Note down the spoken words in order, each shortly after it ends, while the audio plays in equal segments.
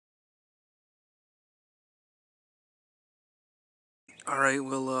Alright,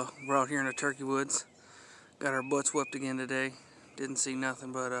 well, we're out here in the turkey woods. Got our butts whipped again today. Didn't see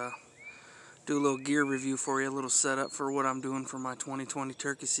nothing, but do a little gear review for you, a little setup for what I'm doing for my 2020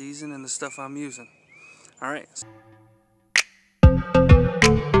 turkey season and the stuff I'm using. Alright.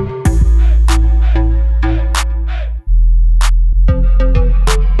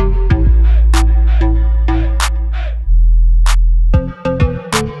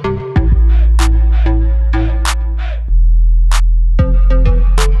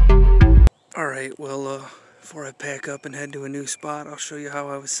 Alright, well, before I pack up and head to a new spot, I'll show you how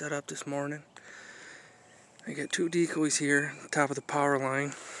I was set up this morning. I got two decoys here, top of the power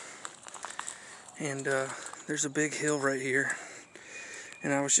line, and there's a big hill right here,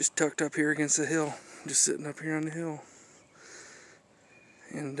 and I was just tucked up here against the hill, just sitting up here on the hill,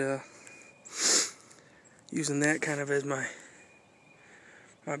 and using that kind of as my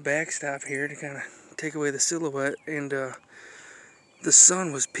backstop here to kind of take away the silhouette. And the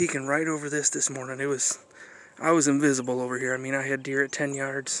sun was peeking right over this morning. I was invisible over here. I mean, I had deer at 10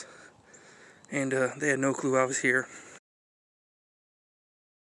 yards, and they had no clue I was here.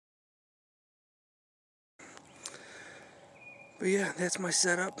 But yeah, that's my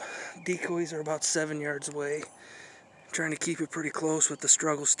setup. Decoys are about 7 yards away. Trying to keep it pretty close with the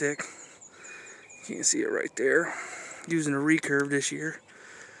struggle stick. You can see it right there. Using a recurve this year.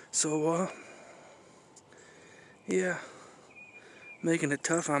 So, yeah. Making it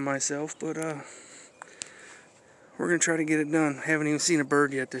tough on myself, but we're going to try to get it done. Haven't even seen a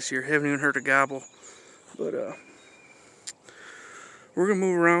bird yet this year. Haven't even heard a gobble. But we're going to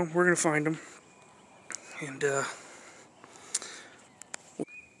move around. We're going to find them. And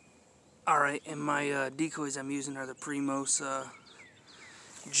alright, and my decoys I'm using are the Primos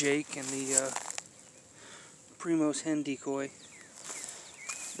Jake and the Primos hen decoy.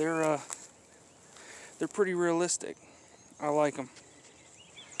 They're pretty realistic. I like them.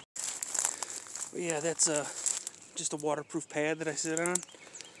 But yeah, that's just a waterproof pad that I sit on.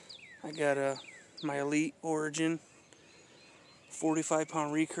 I got my Elite Origin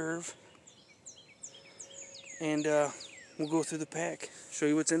 45-pound recurve, and we'll go through the pack, show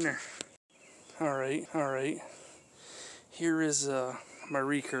you what's in there. Alright. Here is my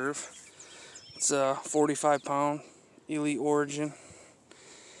recurve. It's a 45-pound Elite Origin,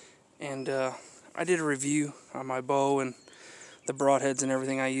 and I did a review on my bow and the broadheads and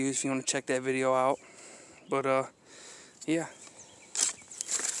everything I use, if you want to check that video out. But yeah,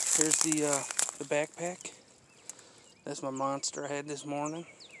 here's the backpack. That's my monster I had this morning.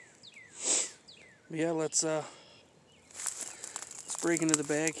 But yeah, let's break into the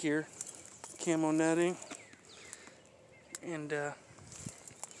bag here. Camo netting, and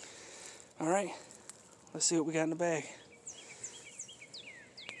alright, let's see what we got in the bag.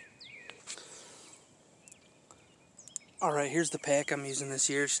 Alright, here's the pack I'm using this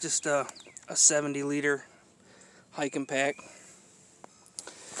year. It's just a 70-liter hiking pack.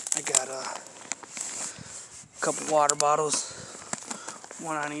 I got a couple water bottles,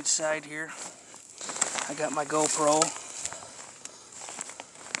 one on each side here. I got my GoPro,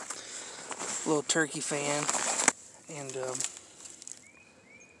 little turkey fan, and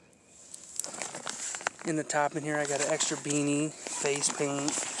in the top in here I got an extra beanie, face paint,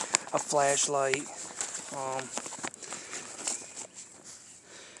 a flashlight,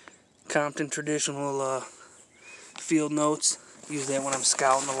 Compton traditional field notes. Use that when I'm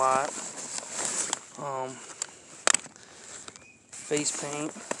scouting a lot. Face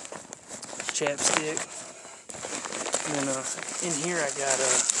paint, chapstick, and then in here I got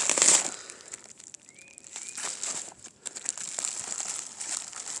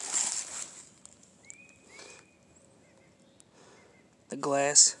the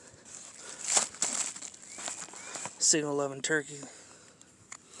glass Signal 11 turkey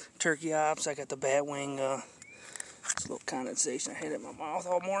ops. I got the Batwing, this little condensation I had in my mouth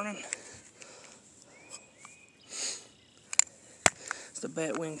all morning. It's the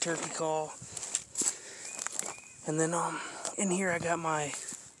Batwing turkey call. And then in here I got my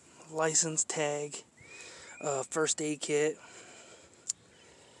license tag, first aid kit,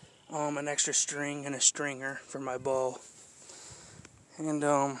 an extra string and a stringer for my bow. And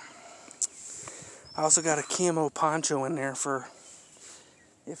I also got a camo poncho in there for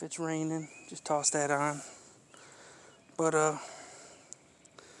if it's raining, just toss that on. But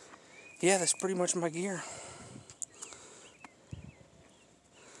yeah, that's pretty much my gear.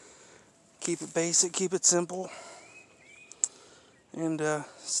 Keep it basic, keep it simple, and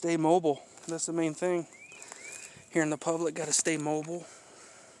stay mobile. That's the main thing. Here in the public, gotta stay mobile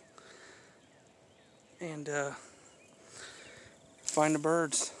and find the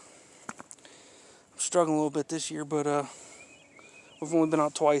birds. I'm struggling a little bit this year, but We've only been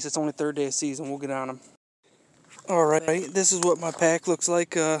out twice. It's only third day of season. We'll get on them. Alright, this is what my pack looks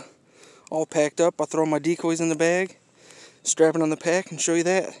like, all packed up. I'll throw my decoys in the bag, strap it on the pack, and show you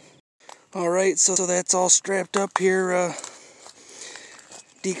that. Alright, so that's all strapped up here,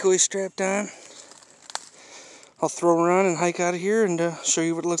 decoys strapped on. I'll throw around and hike out of here and show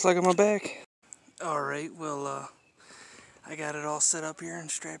you what it looks like on my back. Alright, well, I got it all set up here and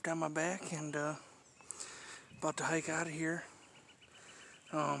strapped on my back and about to hike out of here.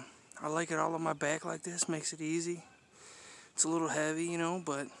 I like it all on my back like this, makes it easy. It's a little heavy, you know,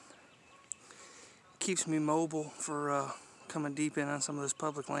 but keeps me mobile for coming deep in on some of this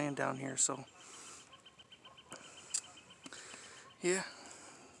public land down here. So yeah,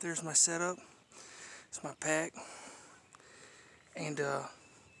 there's my setup. It's my pack. And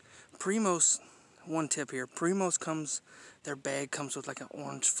Primos, one tip here, Primos comes, their bag comes with like an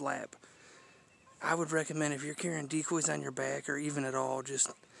orange flap. I would recommend if you're carrying decoys on your back or even at all, just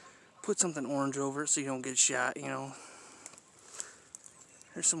put something orange over it so you don't get shot, you know.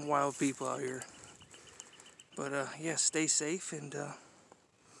 There's some wild people out here. But yeah, stay safe and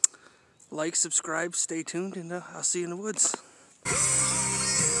like, subscribe, stay tuned, and I'll see you in the woods.